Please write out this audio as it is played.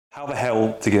How the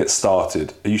hell to get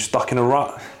started? Are you stuck in a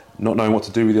rut, not knowing what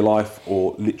to do with your life,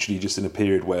 or literally just in a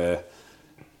period where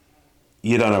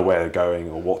you don't know where they're going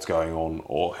or what's going on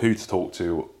or who to talk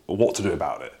to or what to do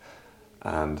about it?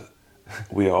 And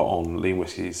we are on Lean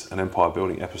Whiskies, an empire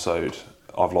building episode.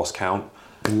 I've lost count.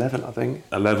 11, I think.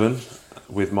 11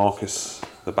 with Marcus,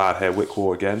 the bad hair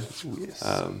Wickwar again. Yes.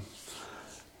 And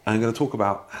I'm going to talk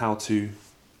about how to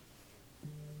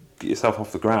get yourself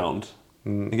off the ground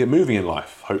and get moving in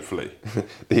life, hopefully.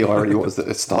 The irony was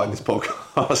that starting this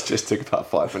podcast just took about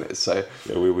 5 minutes, so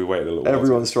Yeah, we waited a little while.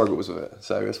 everyone struggles with it,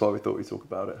 so that's why we thought we'd talk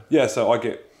about it. Yeah, so I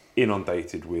get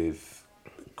inundated with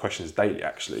questions daily,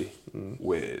 actually,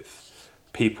 with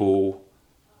people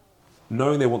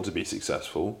knowing they want to be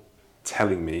successful,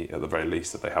 telling me at the very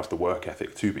least that they have the work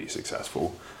ethic to be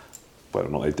successful. Whether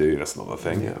or not they do, that's another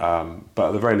thing. Yeah. But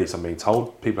at the very least, I'm being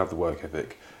told people have the work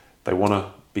ethic. They want to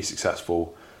be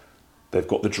successful. They've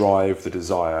got the drive, the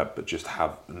desire, but just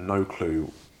have no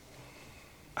clue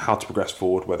how to progress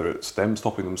forward, whether it's them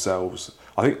stopping themselves.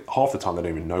 I think half the time they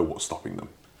don't even know what's stopping them,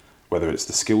 whether it's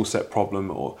the skill set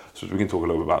problem or, so we can talk a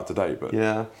little bit about it today. But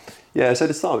Yeah, so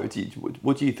to start with,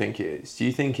 what do you think it is? Do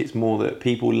you think it's more that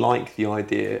people like the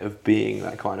idea of being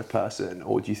that kind of person,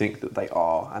 or do you think that they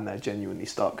are and they're genuinely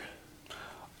stuck?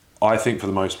 I think for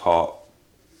the most part,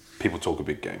 people talk a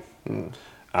big game.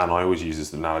 And I always use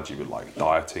this analogy with like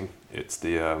dieting. It's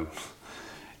the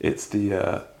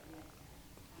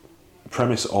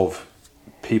premise of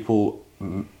people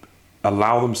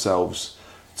allow themselves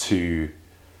to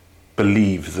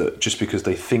believe that just because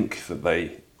they think that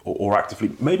they, or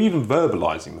actively, maybe even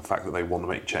verbalizing the fact that they want to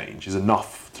make change is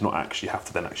enough to not actually have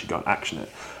to then actually go and action it.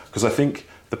 Because I think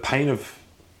the pain of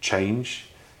change,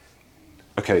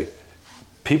 okay,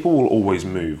 people will always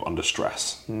move under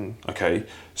stress, okay?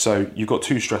 So you've got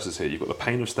two stresses here. You've got the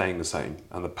pain of staying the same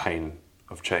and the pain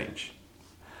of change.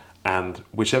 And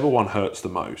whichever one hurts the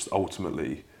most,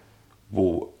 ultimately,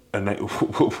 will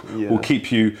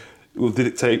keep you, will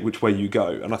dictate which way you go.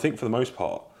 And I think for the most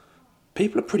part,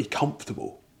 people are pretty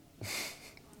comfortable.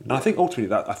 And I think ultimately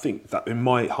that in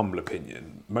my humble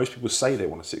opinion, most people say they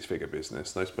want a six-figure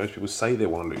business. Most people say they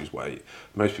want to lose weight.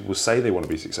 Most people say they want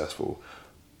to be successful,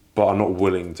 but are not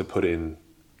willing to put in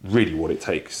really what it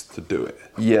takes to do it.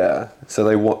 Yeah, so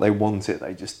they want it,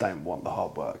 they just don't want the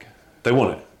hard work. They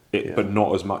want it, but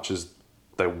not as much as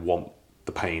they want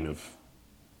the pain of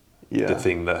the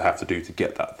thing they have to do to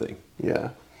get that thing.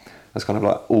 Yeah, that's kind of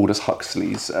like Aldous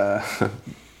Huxley's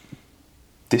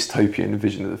dystopian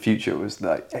vision of the future, was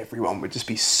that everyone would just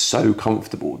be so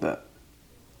comfortable that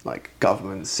like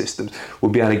government systems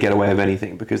would be able to get away with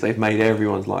anything because they've made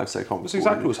everyone's life so comfortable. That's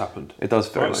exactly what's happened. It does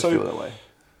very much feel that way.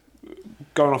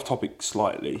 Going off topic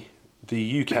slightly,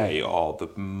 the UK are the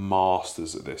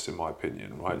masters at this, in my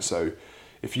opinion, right? So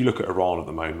if you look at Iran at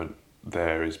the moment,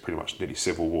 there is pretty much nearly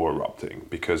civil war erupting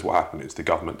because what happened is the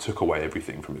government took away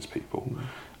everything from its people.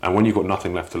 And when you've got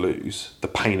nothing left to lose, the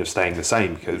pain of staying the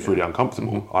same because it's really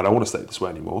uncomfortable. I don't want to stay this way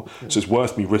anymore. So it's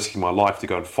worth me risking my life to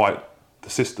go and fight the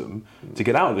system to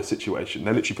get out of this situation.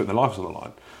 They're literally putting their lives on the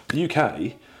line. The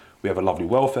UK, we have a lovely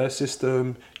welfare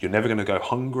system. You're never going to go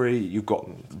hungry. You've got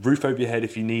roof over your head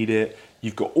if you need it.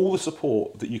 You've got all the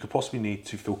support that you could possibly need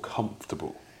to feel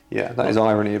comfortable. Yeah, that is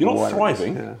irony. You're not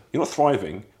thriving. Yeah. You're not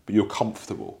thriving, but you're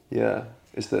comfortable. Yeah,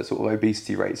 it's the sort of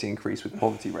obesity rates increase with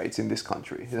poverty rates in this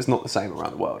country. It's not the same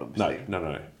around the world, obviously.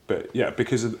 No. But yeah,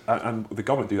 because and the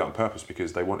government do that on purpose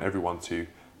because they want everyone to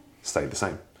stay the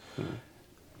same.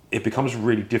 It becomes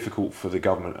really difficult for the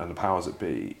government and the powers that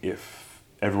be if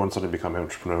everyone suddenly become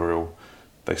entrepreneurial.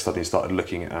 They suddenly started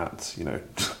looking at,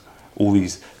 all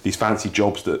these fancy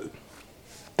jobs that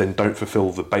then don't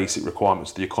fulfill the basic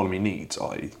requirements the economy needs,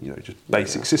 i.e., just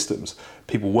basic systems.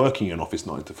 People working in office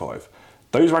 9 to 5.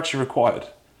 Those are actually required.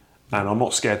 And I'm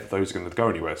not scared that those are going to go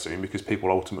anywhere soon because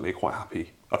people ultimately are quite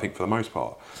happy, I think, for the most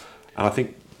part. And I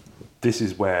think this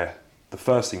is where the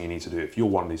first thing you need to do, if you're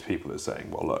one of these people that's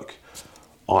saying, well, look,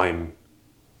 I'm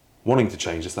wanting to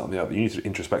change this, that, and the other, you need to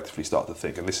introspectively start to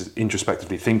think. And this is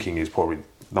introspectively thinking is probably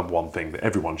number one thing that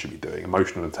everyone should be doing,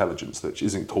 emotional intelligence, which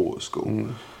isn't taught at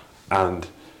school. And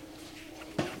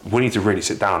we need to really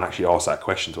sit down and actually ask that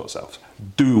question to ourselves.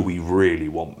 Do we really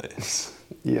want this?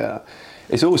 Yeah.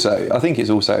 I think it's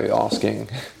also asking,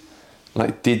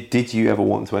 like, did you ever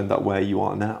want to end up where you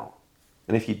are now?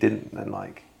 And if you didn't, then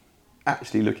like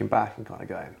actually looking back and kind of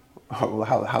going, oh, well,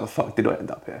 how the fuck did I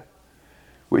end up here?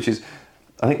 Which is,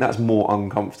 I think that's more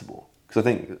uncomfortable. Because I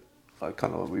think, like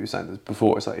kind of what we were saying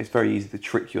before, it's like it's very easy to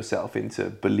trick yourself into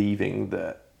believing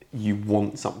that you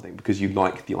want something because you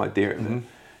like the idea of it.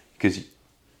 Because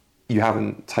you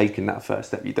haven't taken that first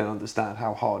step. You don't understand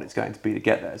how hard it's going to be to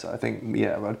get there. So I think,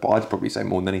 I'd probably say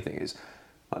more than anything is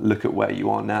like, look at where you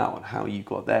are now and how you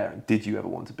got there, and did you ever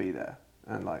want to be there?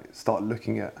 And like start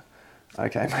looking at,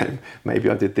 okay, maybe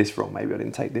I did this wrong, maybe I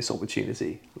didn't take this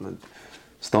opportunity, and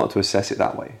start to assess it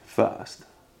that way first,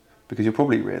 because you'll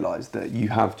probably realise that you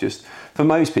have just, for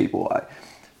most people,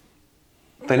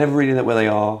 they never really know where they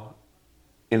are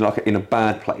in a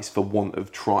bad place for want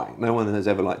of trying. No one has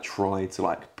ever like tried to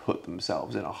like put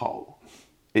themselves in a hole.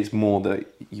 It's more that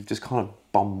you've just kind of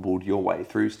bumbled your way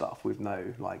through stuff with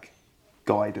no like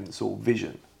guidance or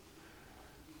vision.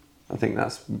 I think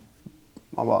that's,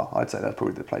 well, I'd say that's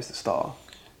probably the place to start.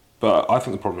 But I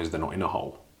think the problem is they're not in a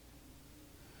hole.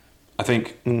 I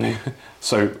think,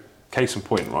 so case in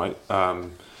point, right?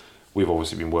 We've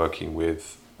obviously been working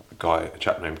with a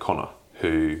chap named Connor,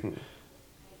 who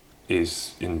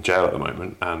is in jail at the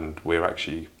moment, and we're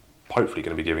actually hopefully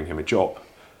going to be giving him a job.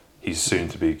 He's soon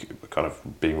to be kind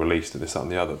of being released and this, that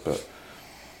and the other, but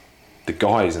the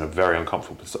guy is in a very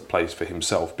uncomfortable place for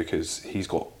himself because he's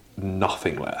got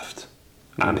nothing left,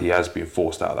 and he has been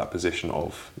forced out of that position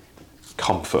of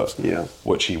comfort,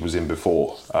 which he was in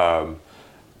before.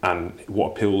 And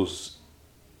what appeals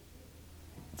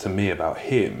to me about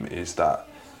him is that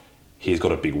he's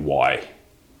got a big why.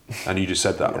 And you just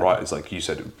said that, right? It's like you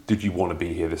said, did you want to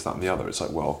be here, this, that and the other? It's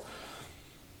like, well,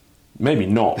 maybe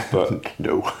not, but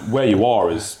no. Where you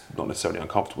are is not necessarily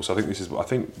uncomfortable. So I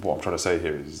think what I'm trying to say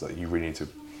here is that you really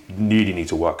need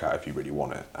to work out if you really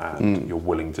want it, and you're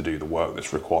willing to do the work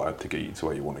that's required to get you to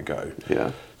where you want to go.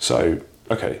 Yeah. So,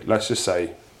 okay, let's just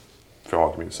say, for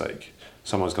argument's sake,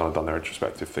 someone's gone and done their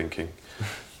introspective thinking.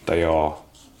 They are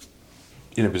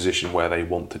in a position where they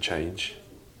want to change.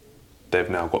 They've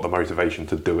now got the motivation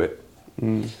to do it.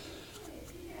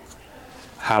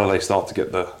 How do they start to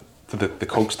get the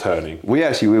cogs turning? We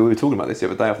were talking about this the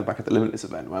other day off the back of the Limitless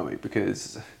event, weren't we?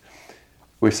 Because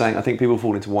we're saying, I think people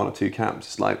fall into one or two camps.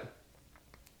 It's like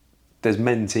there's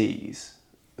mentees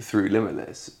through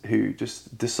Limitless who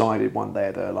just decided one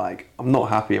day, they're like, I'm not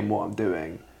happy in what I'm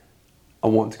doing. I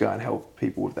want to go and help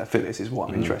people with their fitness is what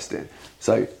I'm interested in.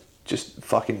 So just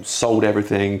fucking sold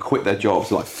everything, quit their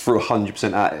jobs, like threw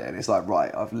 100% at it. And it's like,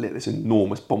 right, I've lit this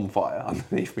enormous bonfire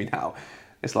underneath me now.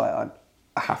 It's like,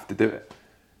 I have to do it.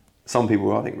 Some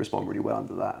people, I think, respond really well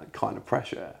under that kind of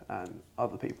pressure, and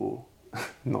other people,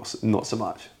 not so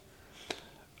much.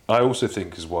 I also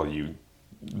think as well, you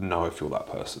know if you're that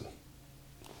person.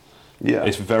 Yeah.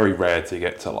 It's very rare to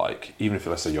get to like, even if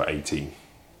let's say you're 18,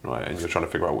 right, and you're trying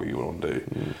to figure out what you want to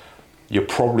do, you're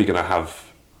probably going to have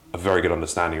a very good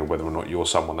understanding of whether or not you're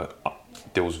someone that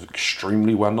deals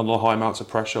extremely well under high amounts of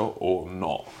pressure or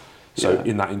not. So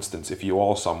in that instance, if you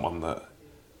are someone that,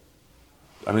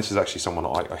 and this is actually someone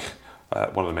one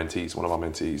of our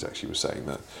mentees actually was saying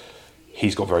that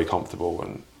he's got very comfortable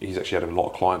and he's actually had a lot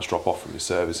of clients drop off from his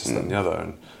services and the other.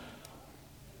 And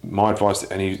my advice,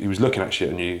 and he was looking actually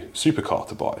at a new supercar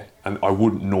to buy, and I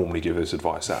wouldn't normally give this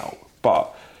advice out,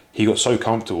 but he got so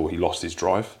comfortable he lost his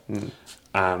drive,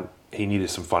 and he needed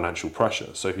some financial pressure.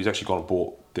 So he's actually gone and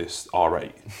bought this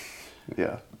R8.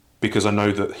 Yeah. Because I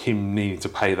know that him needing to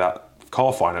pay that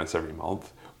car finance every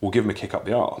month will give him a kick up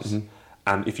the arse.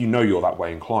 And if you know you're that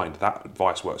way inclined, that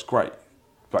advice works great.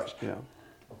 But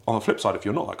on the flip side, if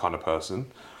you're not that kind of person,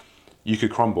 you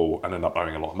could crumble and end up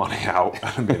owing a lot of money out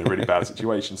and be in a really bad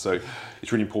situation. So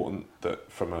it's really important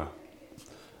that from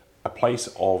a place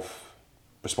of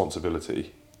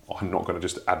responsibility, I'm not going to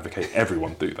just advocate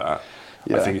everyone do that.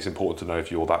 I think it's important to know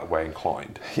if you're that way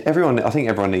inclined. I think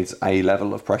everyone needs a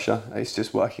level of pressure. It's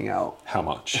just working out how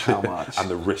much and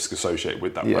the risk associated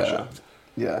with that pressure.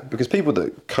 Yeah, because people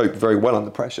that cope very well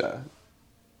under pressure,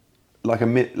 like a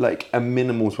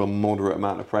minimal to a moderate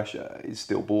amount of pressure is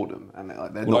still boredom, and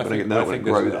they're not going to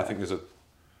grow there. I think there's a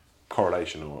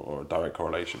correlation or a direct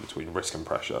correlation between risk and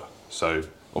pressure. So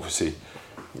obviously,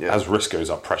 as risk goes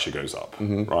up, pressure goes up,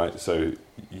 right? So,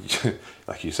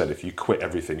 like you said, if you quit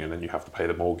everything and then you have to pay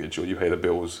the mortgage or you pay the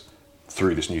bills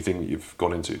through this new thing that you've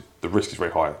gone into, the risk is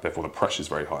very high. Therefore, the pressure is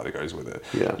very high that goes with it.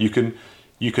 Yeah. You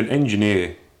can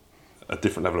engineer a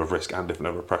different level of risk and different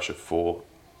level of pressure for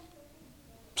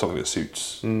something that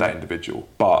suits that individual,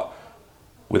 but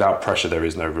without pressure, there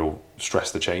is no real stress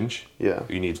to change. Yeah.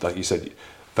 You need, like you said,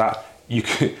 that you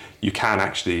can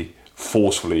actually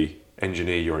forcefully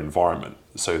engineer your environment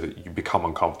so that you become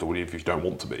uncomfortable even if you don't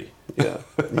want to be.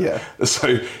 Yeah.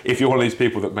 So if you're one of these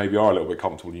people that maybe are a little bit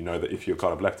comfortable, you know that if you're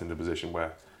kind of left in a position where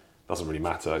it doesn't really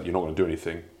matter, you're not going to do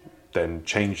anything, then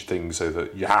change things so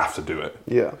that you have to do it.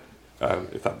 Yeah.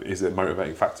 If that is a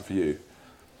motivating factor for you.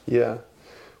 Yeah.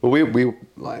 Well, we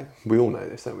all know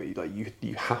this, don't we? Like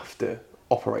you have to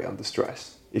operate under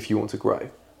stress if you want to grow.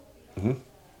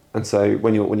 And so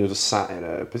when you're just sat in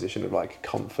a position of like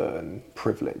comfort and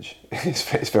privilege,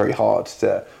 it's very hard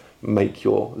to make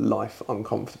your life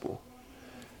uncomfortable.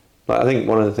 Like, I think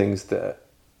one of the things that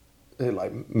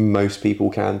like most people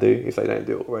can do if they don't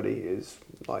do it already is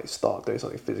like start doing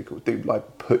something physical. Do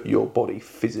like put your body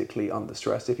physically under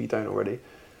stress if you don't already.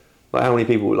 Like, how many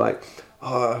people like,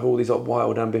 oh, I have all these like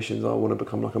wild ambitions, I want to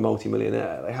become like a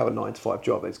multi-millionaire. They have a 9-to-5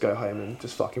 job, they just go home and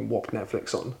just fucking whop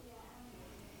Netflix on.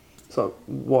 So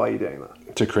why are you doing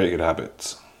that? To create good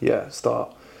habits. Yeah,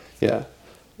 start. Yeah.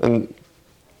 And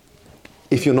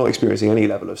if you're not experiencing any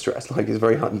level of stress, like, it's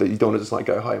very hard that you don't want to just like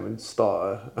go home and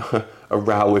start a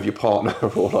row with your partner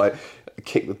or like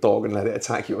kick the dog and let it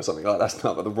attack you or something like that. That's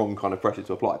not the wrong kind of pressure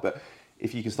to apply. But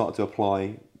if you can start to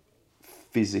apply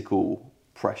physical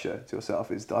pressure to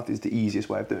yourself, is the easiest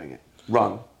way of doing it.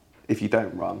 Run. If you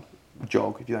don't run,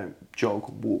 jog. If you don't jog,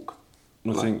 walk.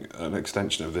 I think an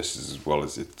extension of this is, as well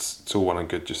as it's all well and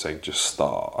good just saying just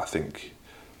start. I think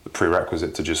the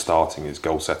prerequisite to just starting is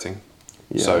goal setting.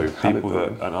 Yeah, so people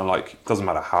that, and I like, it doesn't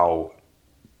matter how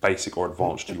basic or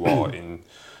advanced you are in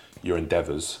your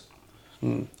endeavours,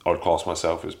 I would class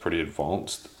myself as pretty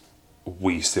advanced.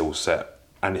 We still set,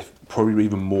 and if probably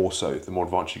even more so, the more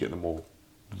advanced you get, the more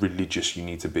religious you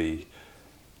need to be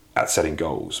at setting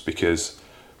goals, because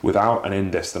without an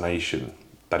end destination,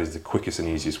 that is the quickest and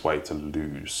easiest way to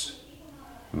lose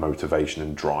motivation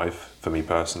and drive. For me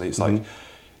personally, it's like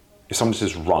if someone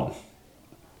says run,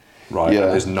 right? Yeah.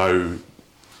 And there's no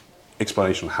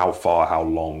explanation on how far, how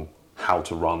long, how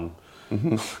to run,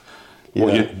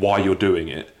 why you're doing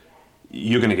it.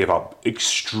 You're going to give up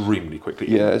extremely quickly.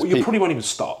 Yeah, you probably won't even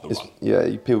start the run.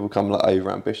 Yeah, people become like over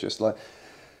ambitious. Like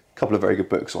a couple of very good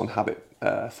books on habit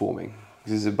forming.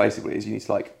 This is basically you need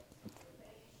to like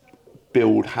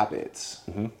build habits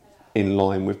in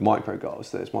line with micro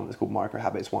goals. There's one that's called Micro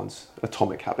Habits, one's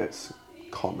Atomic Habits.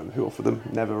 Can't remember who authored them.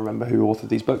 Never remember who authored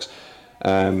these books.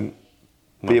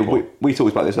 But yeah, we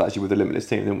talked about this actually with the Limitless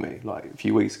team, didn't we? Like a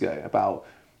few weeks ago, about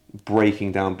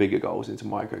breaking down bigger goals into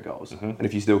micro goals. And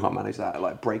if you still can't manage that,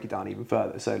 like break it down even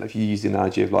further. So like, if you use the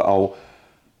analogy of like, oh,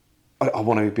 I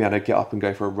want to be able to get up and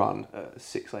go for a run at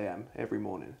 6 a.m. every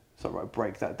morning. So right,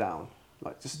 break that down.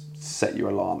 Like just set your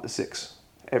alarm at 6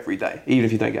 every day. Even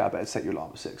if you don't get out of bed, set your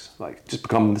alarm at 6. Like just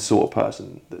become the sort of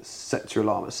person that sets your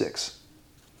alarm at 6.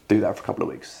 Do that for a couple of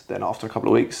weeks. Then after a couple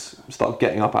of weeks, start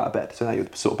getting up out of bed. So now you're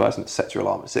the sort of person that sets your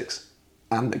alarm at 6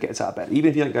 and that gets out of bed. Even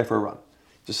if you don't go for a run,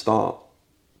 just start,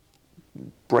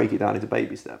 break it down into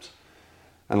baby steps.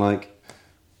 And like,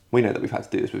 we know that we've had to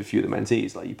do this with a few of the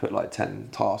mentees. Like you put like 10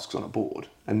 tasks on a board,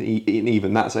 and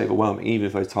even that's overwhelming. Even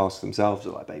if those tasks themselves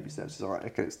are like baby steps, it's all right.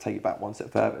 Okay, let's take it back one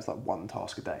step further. It's like one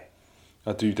task a day.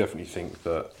 I do definitely think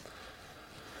that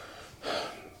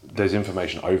there's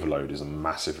information overload is a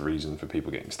massive reason for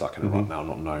people getting stuck in a rut now,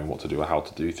 not knowing what to do or how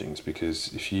to do things.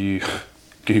 Because if you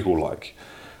Google like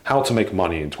how to make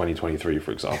money in 2023,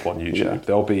 for example, on YouTube,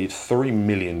 there'll be 3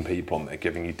 million people on there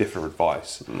giving you different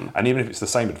advice. And even if it's the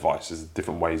same advice, there's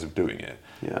different ways of doing it.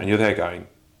 And you're there going,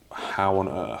 how on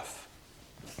earth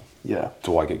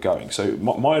do I get going? So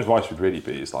my advice would really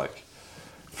be is like,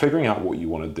 figuring out what you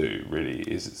want to do really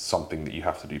is something that you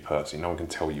have to do personally. No one can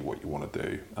tell you what you want to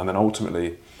do. And then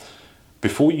ultimately,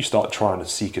 before you start trying to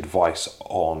seek advice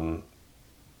on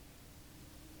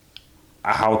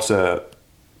how to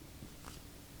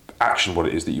action what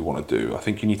it is that you want to do, I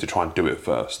think you need to try and do it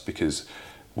first, because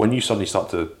when you suddenly start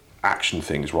to action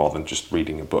things rather than just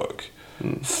reading a book,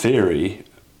 theory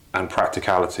and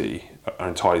practicality are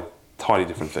entirely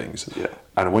different things.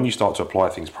 And when you start to apply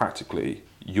things practically,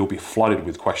 you'll be flooded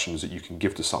with questions that you can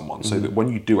give to someone, so that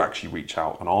when you do actually reach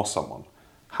out and ask someone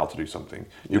how to do something,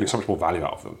 you'll get so much more value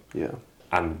out of them.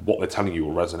 And what they're telling you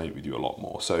will resonate with you a lot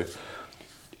more. So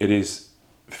it is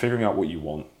figuring out what you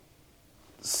want,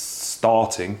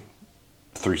 starting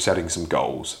through setting some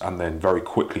goals, and then very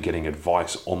quickly getting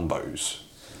advice on those,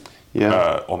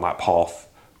 on that path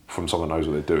from someone who knows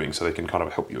what they're doing, so they can kind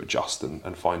of help you adjust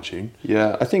and fine tune.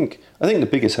 I think the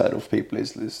biggest hurdle for people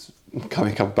is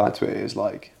coming back to it is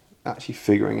like actually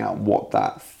figuring out what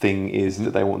that thing is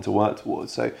that they want to work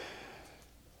towards. So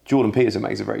Jordan Peterson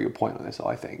makes a very good point on this,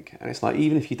 I think, and it's like,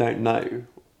 even if you don't know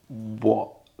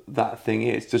what that thing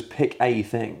is, just pick a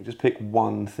thing, just pick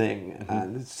one thing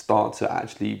and start to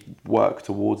actually work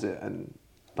towards it. And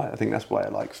like, I think that's where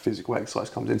like physical exercise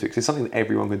comes into it, because it's something that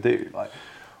everyone can do. Like,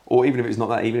 or even if it's not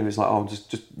that, even if it's like, oh,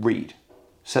 just read.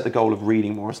 Set the goal of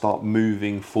reading more and start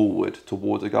moving forward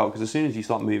towards a goal. Because as soon as you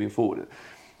start moving forward,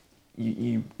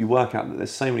 you work out that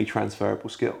there's so many transferable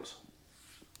skills.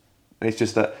 And it's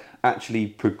just that actually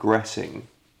progressing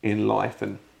in life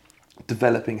and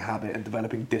developing habit and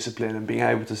developing discipline and being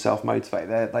able to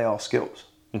self-motivate, they are skills.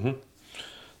 Mm-hmm.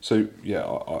 So yeah,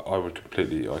 I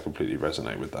completely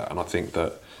resonate with that, and I think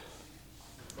that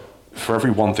for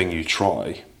every one thing you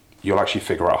try, you'll actually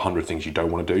figure out 100 things you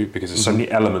don't want to do, because there's so many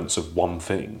elements of one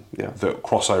thing that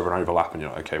cross over and overlap, and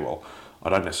you're like, okay, well, I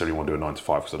don't necessarily want to do a 9 to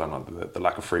 5 because I don't like the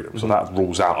lack of freedom. So that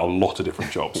rules out a lot of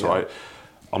different jobs, right?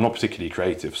 I'm not particularly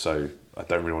creative, so I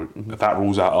don't really want that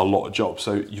rules out a lot of jobs.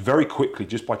 So you very quickly,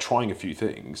 just by trying a few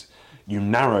things, you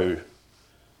narrow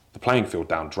the playing field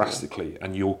down drastically,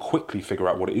 and you'll quickly figure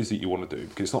out what it is that you want to do,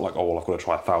 because it's not like, oh, well, I've got to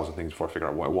try 1,000 things before I figure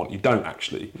out what I want. You don't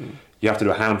actually. You have to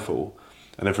do a handful,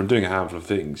 and then from doing a handful of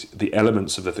things, the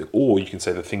elements of the thing, or you can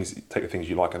say take the things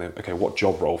you like and then, okay, what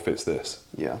job role fits this?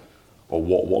 Yeah. Or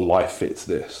what life fits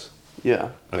this?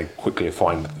 Yeah. And then quickly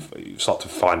start to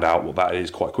find out what that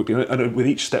is quite quickly. And with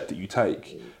each step that you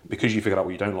take, because you figured out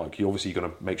what you don't like, you're obviously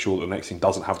going to make sure that the next thing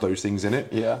doesn't have those things in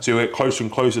it. Yeah. So you get closer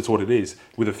and closer to what it is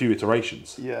with a few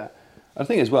iterations. Yeah. I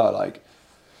think as well, like,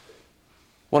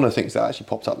 one of the things that actually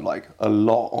popped up like a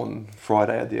lot on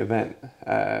Friday at the event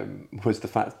was the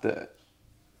fact that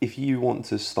if you want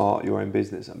to start your own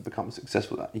business and become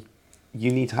successful at that,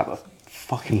 you need to have a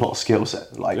fucking lot of skill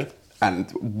set, like,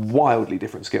 and wildly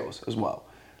different skills as well.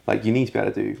 Like, you need to be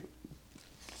able to do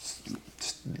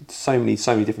so many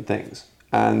different things.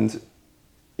 And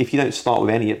if you don't start with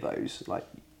any of those, like,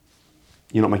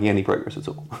 you're not making any progress at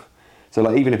all. So,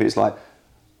 like, even if it's like,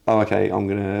 oh, okay, I'm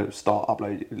going to start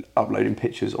uploading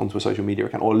pictures onto a social media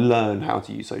account, or learn how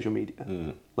to use social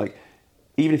media. Like,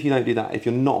 even if you don't do that, if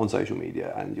you're not on social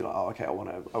media and you're like, oh, okay, I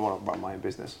want to run my own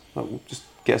business, like, well, just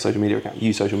get a social media account,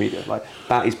 use social media. Like,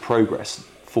 that is progress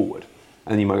forward.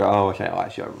 And you might go, oh, okay,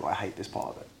 I hate this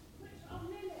part of it.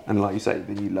 And like you say,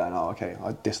 then you learn, oh, okay,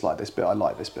 I dislike this bit, I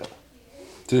like this bit.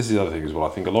 So this is the other thing as well. I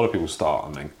think a lot of people start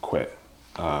and then quit.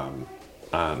 And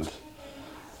I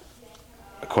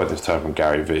quote this term from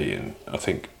Gary Vee, and I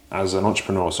think as an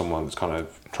entrepreneur or someone that's kind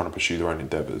of trying to pursue their own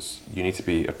endeavours, you need to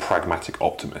be a pragmatic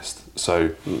optimist. So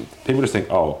people just think,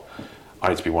 oh, I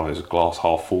need to be one of those glass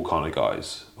half full kind of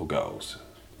guys or girls.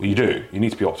 Well, you do. You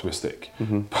need to be optimistic.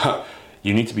 But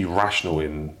you need to be rational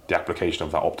in the application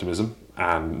of that optimism,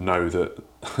 and know that,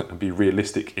 and be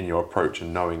realistic in your approach,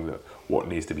 and knowing that what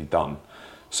needs to be done.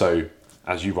 So,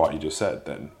 as you rightly just said,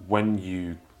 then when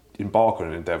you embark on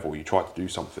an endeavour or you try to do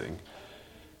something,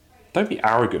 don't be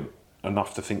arrogant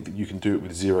enough to think that you can do it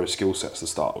with zero skill sets to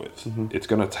start with. It's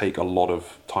going to take a lot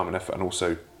of time and effort, and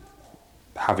also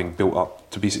having built up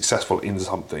to be successful in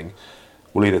something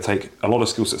will either take a lot of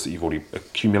skill sets that you've already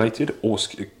accumulated, or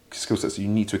skill sets that you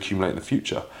need to accumulate in the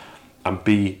future, and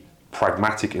be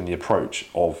pragmatic in the approach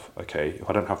of, okay, if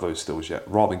I don't have those skills yet,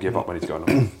 rather than give up, I need to go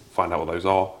and find out what those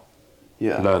are,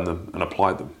 learn them and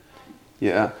apply them.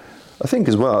 Yeah. I think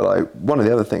as well, like, one of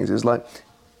the other things is, like,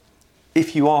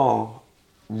 if you are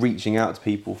reaching out to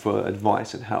people for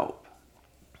advice and help,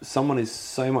 someone is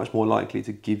so much more likely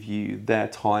to give you their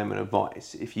time and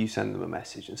advice if you send them a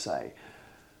message and say,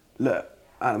 look,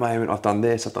 at the moment I've done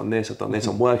this,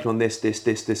 I'm working on this,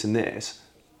 and this,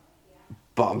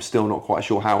 but I'm still not quite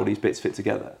sure how all these bits fit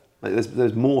together. Like,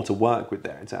 there's more to work with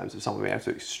there in terms of someone being able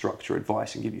to structure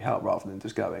advice and give you help, rather than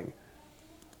just going,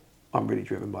 I'm really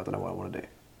driven, but I don't know what I want to do.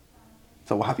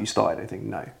 So, well, have you started anything?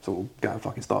 No. So we'll go and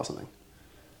fucking start something.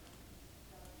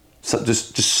 So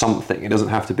just something. It doesn't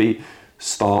have to be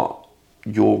start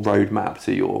your roadmap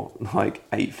to your, like,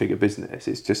 8-figure business.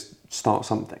 It's just start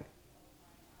something.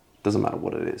 Doesn't matter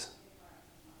what it is.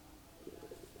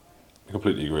 I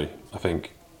completely agree. I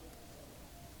think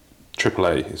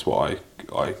AAA is what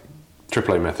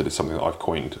AAA method is something that I've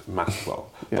coined massive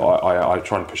well. Yeah. I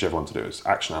try and push everyone to do is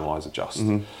action, analyse, adjust.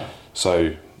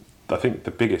 So I think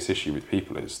the biggest issue with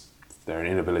people is their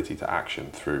inability to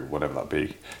action through whatever that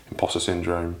be. Imposter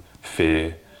syndrome,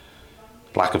 fear,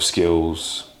 lack of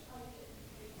skills,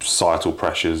 societal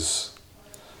pressures,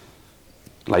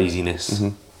 laziness.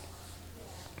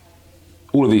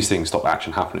 All of these things stop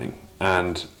action happening,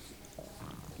 and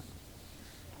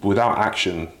without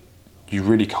action you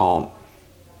really can't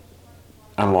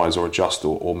analyse or adjust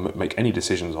or make any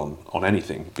decisions on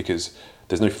anything, because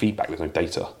there's no feedback, there's no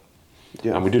data.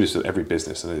 Yeah. And we do this with every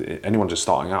business, and anyone just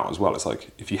starting out as well. It's like,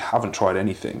 if you haven't tried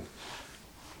anything,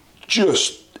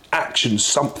 just action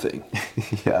something.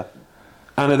 Yeah.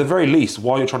 And at the very least,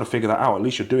 while you're trying to figure that out, at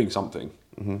least you're doing something.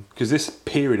 Because this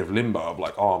period of limbo of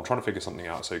like, oh, I'm trying to figure something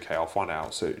out, it's okay, I'll find it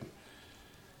out soon,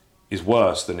 is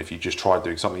worse than if you just tried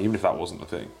doing something, even if that wasn't the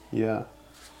thing. Yeah.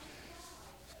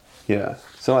 Yeah.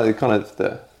 So, like, kind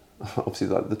of obviously,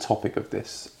 like, the topic of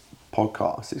this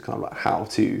podcast is kind of like how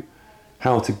to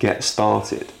get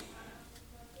started.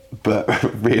 But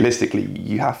realistically,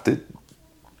 you have to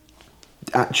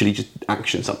actually just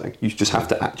action something. You just have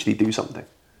to actually do something.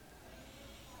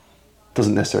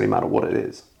 Doesn't necessarily matter what it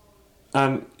is.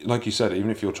 And like you said, even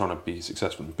if you're trying to be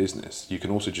successful in business, you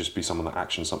can also just be someone that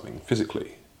actions something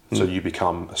physically. So you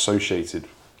become associated,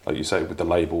 like you say, with the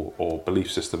label or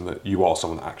belief system that you are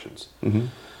someone that actions.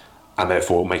 And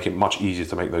therefore make it much easier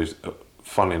to make those,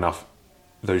 funnily enough,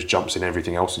 those jumps in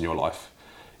everything else in your life.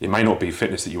 It may not be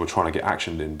fitness that you were trying to get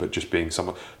actioned in, but just being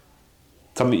something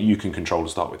that you can control to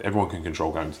start with. Everyone can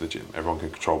control going to the gym. Everyone can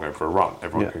control going for a run.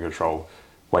 Everyone can control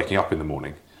waking up in the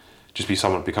morning. Just be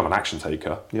someone, become an action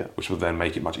taker, which will then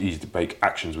make it much easier to make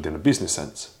actions within a business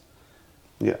sense.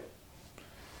 Yeah.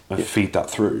 And feed that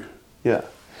through. Yeah.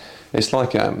 It's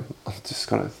like, I'm just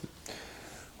kind of,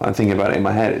 when I'm thinking about it in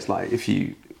my head, it's like if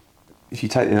you take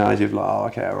the analogy of like, oh,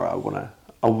 okay, all right,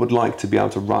 I would like to be able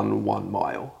to run 1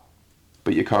 mile,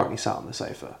 but you're currently sat on the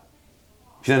sofa.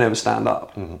 If you don't ever stand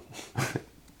up and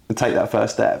take that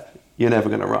first step, you're never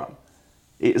going to run.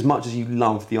 As much as you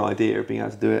love the idea of being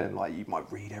able to do it, and like you might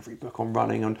read every book on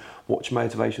running and watch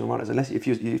motivational runners, unless if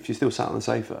you're still sat on the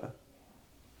sofa,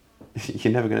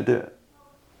 you're never going to do it.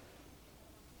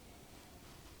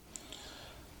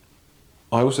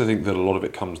 I also think that a lot of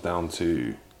it comes down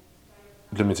to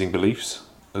limiting beliefs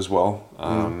as well.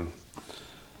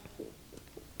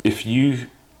 If you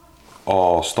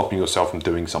are stopping yourself from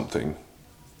doing something,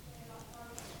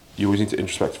 you always need to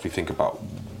introspectively think about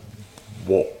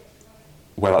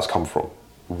where that's come from,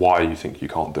 why you think you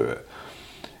can't do it.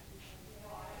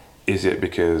 Is it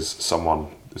because someone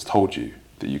has told you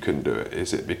that you couldn't do it?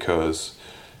 Is it because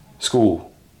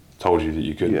school told you that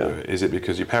you couldn't do it? Is it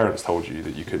because your parents told you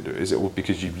that you couldn't do it? Is it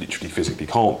because you literally physically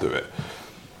can't do it?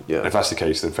 Yeah. And if that's the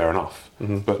case, then fair enough.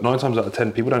 But 9 times out of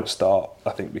 10, people don't start,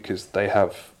 I think, because they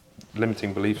have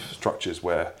limiting belief structures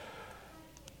where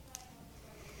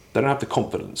they don't have the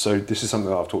confidence. So this is something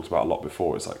that I've talked about a lot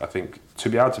before. It's like, I think to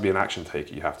be able to be an action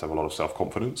taker, you have to have a lot of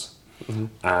self-confidence.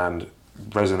 And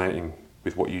resonating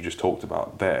with what you just talked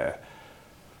about there,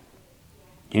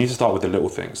 you need to start with the little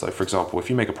things. So for example, if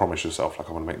you make a promise to yourself, like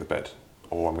I'm going to make the bed,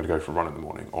 or I'm going to go for a run in the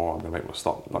morning, or I'm going to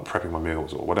start like prepping my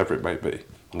meals, or whatever it may be.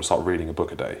 I'm going to start reading a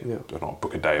book a day. Or not a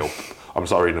book a day, or I'm going to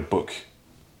start reading a book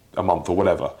a month or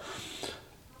whatever.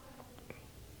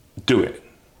 Do it.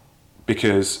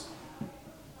 Because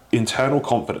internal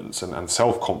confidence and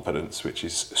self-confidence, which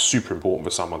is super important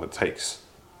for someone that takes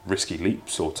risky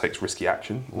leaps or takes risky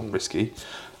action, or risky,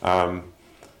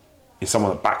 is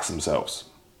someone that backs themselves.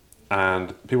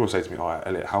 And people say to me, "Oh,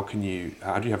 Elliot, how do you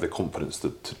have the confidence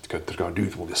to go and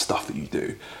do all this stuff that you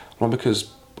do?" Well,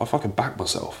 because I fucking back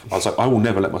myself. I was like, I will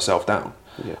never let myself down.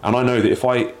 And I know that if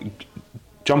I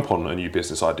jump on a new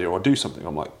business idea or do something,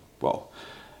 I'm like, well,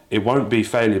 it won't be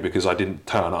failure because I didn't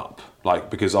turn up. Like,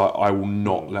 because I will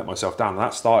not let myself down. And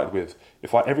that started with,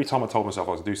 every time I told myself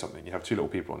I was going to do something, you have 2 little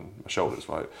people on my shoulders,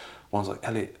 right? One's like,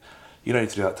 Elliot, you don't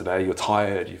need to do that today. You're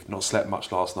tired. You've not slept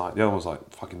much last night. The other one's like,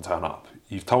 fucking turn up.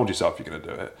 You've told yourself you're going to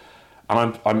do it.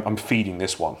 And I'm feeding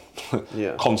this one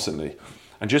constantly.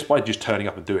 And just by turning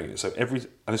up and doing it. And this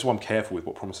is why I'm careful with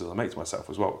what promises I make to myself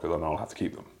as well, because I know I'll have to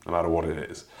keep them no matter what it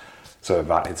is. So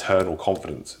that internal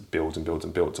confidence builds and builds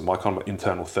and builds. And my kind of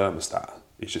internal thermostat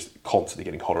is just constantly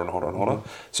getting hotter and hotter and hotter.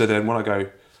 So then when I go,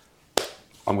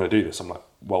 I'm going to do this, I'm like,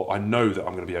 well, I know that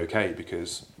I'm going to be okay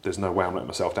because there's no way I'm letting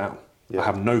myself down. I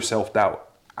have no self-doubt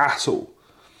at all.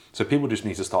 So people just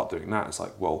need to start doing that. It's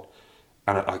like, well,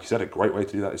 and like you said, a great way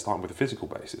to do that is starting with a physical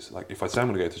basis. Like if I say I'm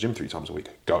going to go to the gym 3 times a week,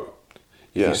 go.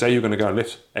 If you say you're going to go and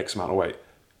lift X amount of weight,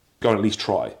 go and at least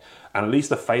try. And at least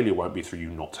the failure won't be through you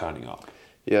not turning up.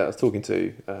 Yeah, I was talking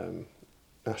to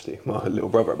Ashley, my little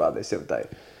brother, about this the other day.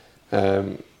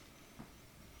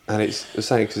 And it's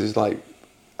saying, because it's like,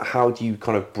 how do you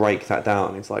kind of break that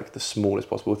down? It's like the smallest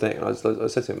possible thing. And I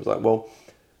said to him, I was like, well,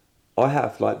 I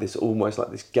have like this, almost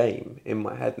like this game in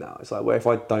my head now. It's like, where if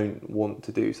I don't want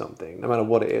to do something, no matter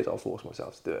what it is, I'll force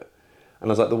myself to do it. And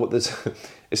I was like,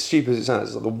 as stupid as it sounds,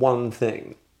 it's like the one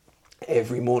thing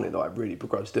every morning that I really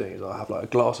begrudge doing is I have like a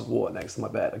glass of water next to my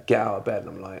bed. I get out of bed and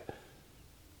I'm like,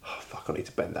 oh, fuck, I need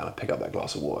to bend down and pick up that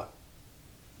glass of water.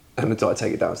 And until I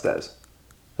take it downstairs.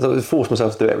 So I force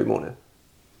myself to do it every morning.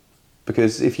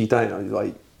 Because if you don't,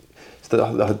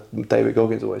 David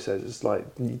Goggins always says, it's like,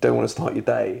 you don't want to start your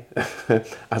day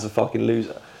as a fucking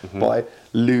loser by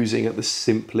losing at the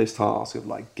simplest task of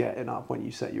like getting up when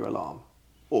you set your alarm.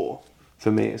 Or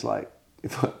for me, it's like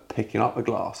picking up a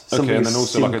glass. Something and then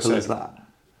also, like I said, as that.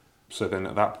 So then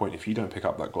at that point, if you don't pick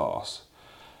up that glass,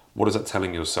 what is that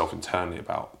telling yourself internally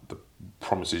about the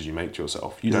promises you make to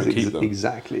yourself? You don't keep them.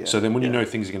 Exactly. Yeah. So then when you know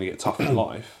things are going to get tough in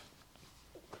life,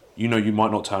 you know you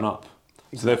might not turn up.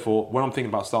 So therefore, when I'm thinking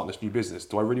about starting this new business,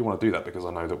 do I really want to do that because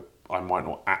I know that I might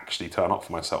not actually turn up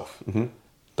for myself? Mm-hmm.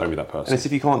 Don't be that person. And it's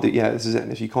if you can't do, this is it.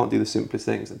 And if you can't do the simplest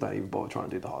things, then don't even bother trying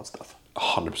to do the hard stuff.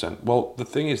 100%. Well, the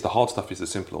thing is, the hard stuff is the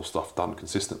simple stuff done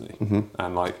consistently. Mm-hmm.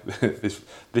 And like this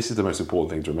is the most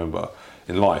important thing to remember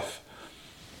in life.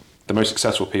 The most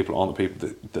successful people aren't the people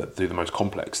that do the most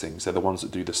complex things. They're the ones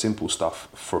that do the simple stuff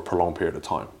for a prolonged period of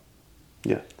time.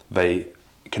 Yeah. They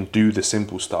can do the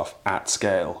simple stuff at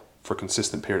scale for a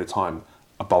consistent period of time,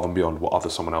 above and beyond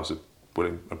what someone else is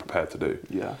willing and prepared to do.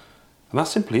 Yeah. And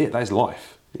that's simply it. That is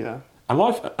life. Yeah. And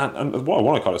life, and what I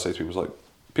want to kind of say to people is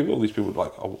like, all these people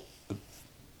like,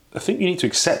 I think you need to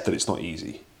accept that it's not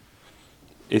easy.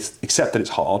 Accept that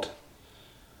it's hard.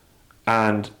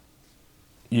 And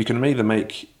you can either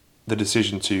make the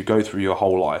decision to go through your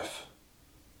whole life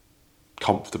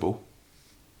comfortable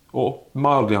or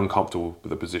mildly uncomfortable with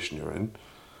the position you're in,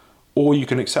 or you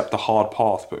can accept the hard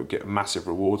path but get massive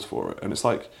rewards for it. And it's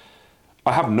like,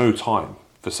 I have no time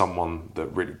for someone that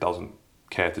really doesn't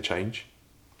care to change.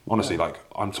 Honestly, like,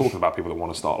 I'm talking about people that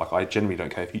want to start. Like, I genuinely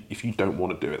don't care. If you don't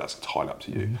want to do it, that's entirely up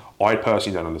to you. Mm-hmm. I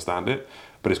personally don't understand it,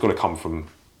 but it's got to come from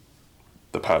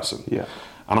the person. Yeah.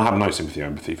 And I have no sympathy or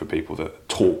empathy for people that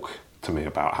talk to me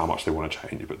about how much they want to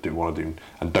change, but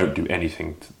don't do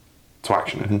anything to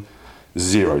action it. Mm-hmm.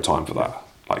 Zero time for that.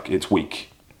 Like, it's weak.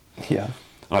 Yeah.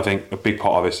 And I think a big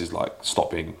part of this is, like,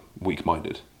 stop being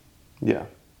weak-minded. Yeah.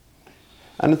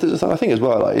 And I think as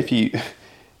well, like,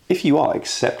 if you are,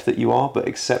 accept that you are, but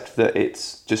accept that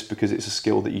it's just because it's a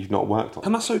skill that you've not worked on.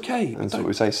 And that's okay. And so what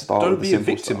we say, start don't with the be a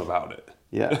simple victim stuff. about it.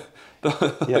 Yeah.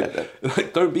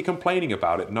 Like, don't be complaining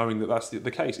about it, knowing that that's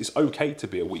the case. It's okay to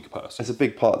be a weak person. It's a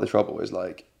big part of the trouble is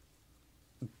like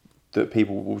that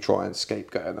people will try and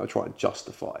scapegoat and they'll try and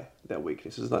justify their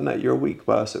weaknesses. Like, no, you're a weak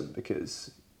person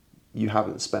because you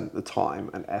haven't spent the time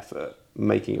and effort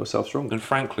making yourself stronger. And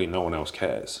frankly, no one else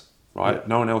cares, right? Yeah.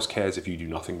 No one else cares if you do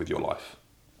nothing with your life.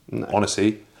 No.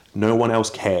 Honestly, no one else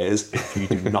cares if you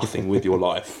do nothing with your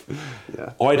life.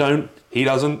 Yeah. I don't. He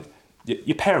doesn't.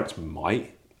 Your parents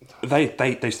might.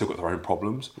 They still got their own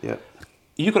problems. Yeah.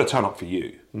 You've got to turn up for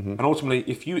you. Mm-hmm. And ultimately,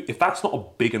 if that's not a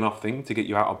big enough thing to get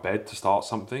you out of bed to start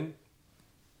something,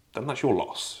 then that's your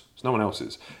loss. It's no one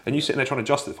else's. And you sitting there trying to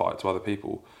justify it to other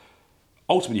people,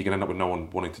 ultimately you're going to end up with no one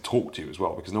wanting to talk to you as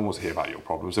well, because no one wants to hear about your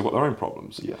problems. They've got their own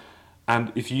problems. Yeah.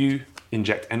 And if you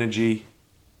inject energy,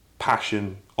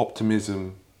 passion,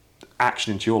 optimism,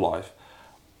 action into your life,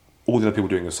 all the other people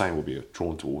doing the same will be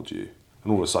drawn towards you.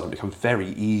 And all of a sudden it becomes very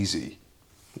easy.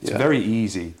 It's very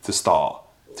easy to start,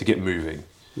 to get moving.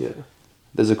 Yeah.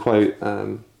 There's a quote,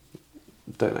 don't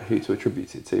know who to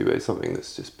attribute it to, but it's something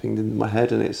that's just pinged into my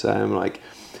head, and it's like,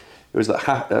 it was like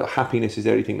happiness is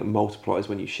the only thing that multiplies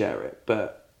when you share it.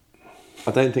 But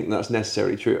I don't think that's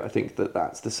necessarily true. I think that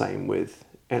that's the same with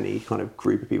any kind of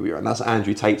group of people you're in. That's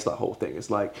Andrew Tate's that whole thing. It's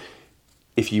like,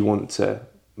 if you want to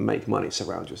make money,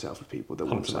 surround yourself with people that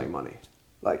want 100%. To make money.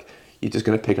 Like, you're just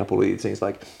going to pick up all of these things.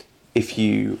 Like, if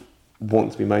you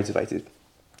want to be motivated,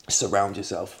 surround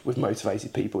yourself with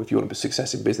motivated people. If you want to be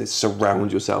success in business,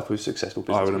 surround yourself with successful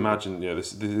business I would people. imagine,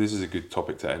 this is a good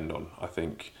topic to end on. I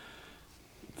think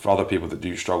for other people that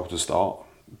do struggle to start,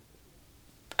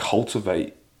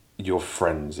 cultivate your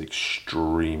friends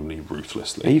extremely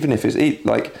ruthlessly. Even if it's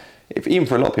like, even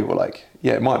for a lot of people, like,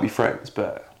 yeah, it might be friends,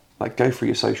 but like, go through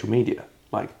your social media.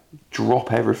 Like,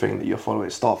 drop everything that you're following.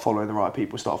 Start following the right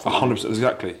people. Start following 100%,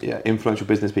 exactly. Yeah, influential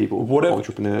business people,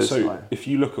 entrepreneurs. So if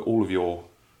you look at all of your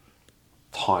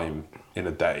time in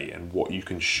a day and what you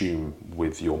consume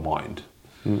with your mind,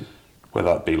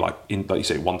 whether that be like you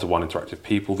say, one-to-one interactive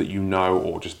people that you know,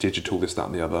 or just digital, this, that,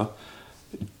 and the other,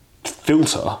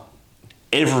 filter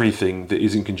everything that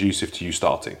isn't conducive to you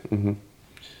starting,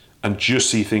 and just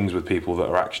see things with people that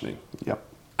are actioning. Yep.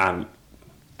 And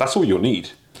that's all you'll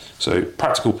need. So,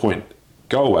 practical point,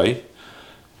 go away,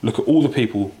 look at all the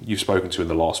people you've spoken to in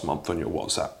the last month on your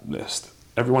WhatsApp list,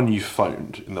 everyone you've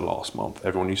phoned in the last month,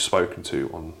 everyone you've spoken to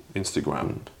on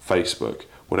Instagram, Facebook,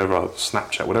 whatever,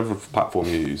 Snapchat, whatever platform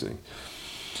you're using,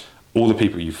 all the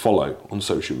people you follow on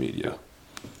social media,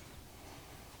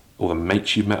 all the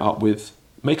mates you've met up with,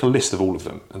 make a list of all of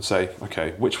them and say,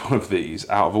 okay, which one of these,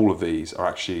 out of all of these, are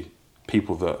actually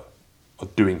people that are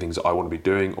doing things that I want to be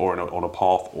doing, or on a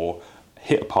path, or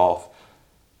hit a path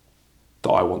that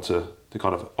I want to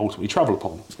kind of ultimately travel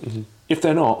upon. If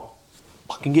they're not,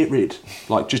 fucking get rid.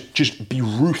 Like, just be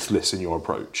ruthless in your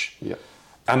approach. Yeah.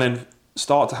 And then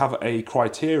start to have a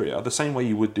criteria, the same way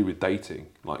you would do with dating.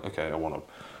 Like, okay, I want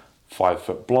to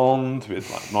 5-foot blonde with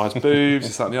like nice boobs,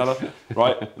 this, that, and the other,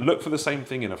 right? Look for the same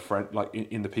thing in a friend, like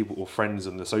in the people or friends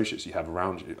and associates you have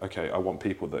around you. Okay, I want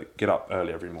people that get up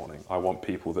early every morning. I want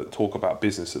people that talk about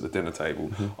business at the dinner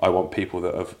table. I want people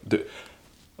that have.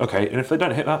 Okay, and if they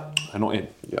don't hit that, they're not in.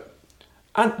 Yeah.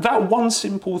 And that one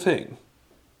simple thing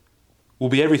will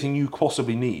be everything you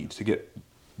possibly need to get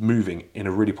moving in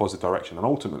a really positive direction. And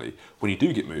ultimately, when you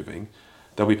do get moving,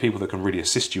 there'll be people that can really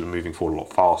assist you in moving forward a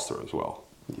lot faster as well.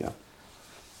 Yeah,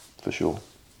 for sure.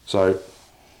 So,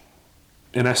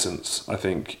 in essence, I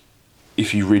think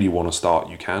if you really want to start,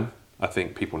 you can. I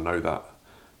think people know that.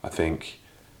 I think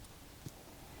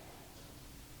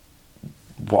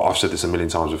what I've said this a million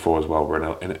times before as well,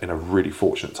 we're in a really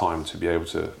fortunate time to be able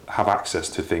to have access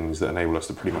to things that enable us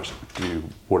to pretty much do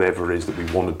whatever it is that we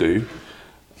want to do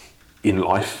in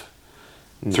life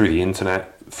through the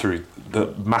internet, through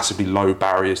the massively low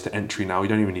barriers to entry now. You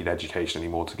don't even need education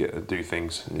anymore to get to do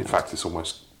things. In fact, it's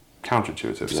almost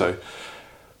counterintuitive. Yeah. So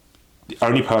the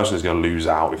only person who's going to lose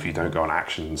out if you don't go on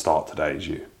action and start today is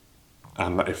you.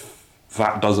 And if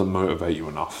that doesn't motivate you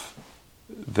enough,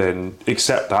 then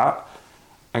accept that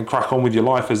and crack on with your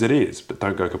life as it is, but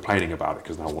don't go complaining about it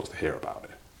because no one wants to hear about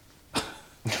it.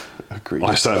 Agreed.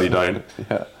 I certainly don't.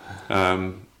 Yeah.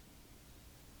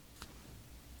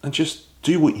 And just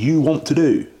do what you want to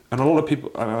do. And a lot of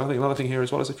people, I think another thing here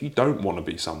as well is if you don't want to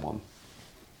be someone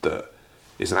that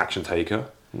is an action taker,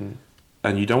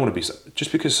 and you don't want to be,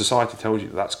 just because society tells you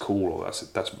that that's cool or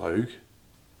that's vogue,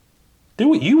 do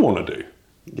what you want to do.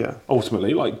 Yeah.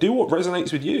 Ultimately, like, do what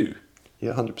resonates with you.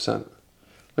 Yeah, 100%.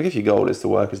 Like, if your goal is to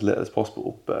work as little as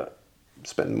possible, but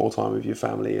spend more time with your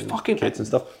family and kids and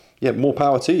stuff, yeah, more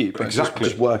power to you. But exactly.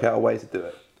 Just work out a way to do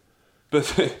it. But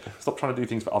stop trying to do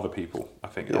things for other people, I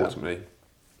think, ultimately.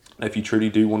 If you truly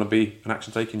do want to be an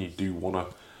action taker and you do want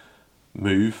to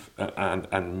move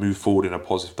and move forward in a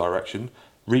positive direction,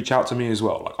 reach out to me as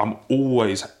well. Like,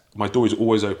 my door is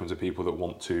always open to people that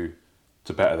want to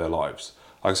better their lives.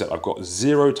 Like I said, I've got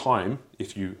zero time.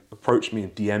 If you approach me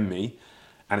and DM me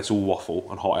and it's all waffle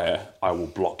and hot air, I will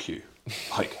block you,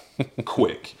 like,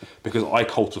 quick, because I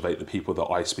cultivate the people that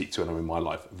I speak to and are in my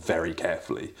life very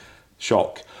carefully.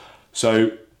 Shock.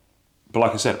 So, but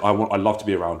like I said, I love to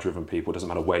be around driven people. It doesn't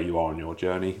matter where you are on your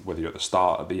journey, whether you're at the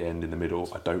start, at the end, in the middle,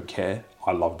 I don't care.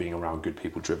 I love being around good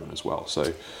people driven as well.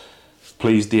 So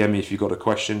please DM me if you've got a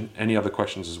question. Any other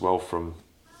questions as well from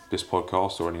this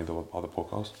podcast or any other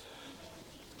podcasts.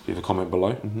 Leave a comment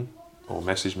below or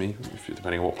message me,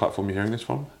 depending on what platform you're hearing this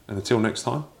from. And until next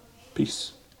time,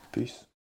 peace. Peace.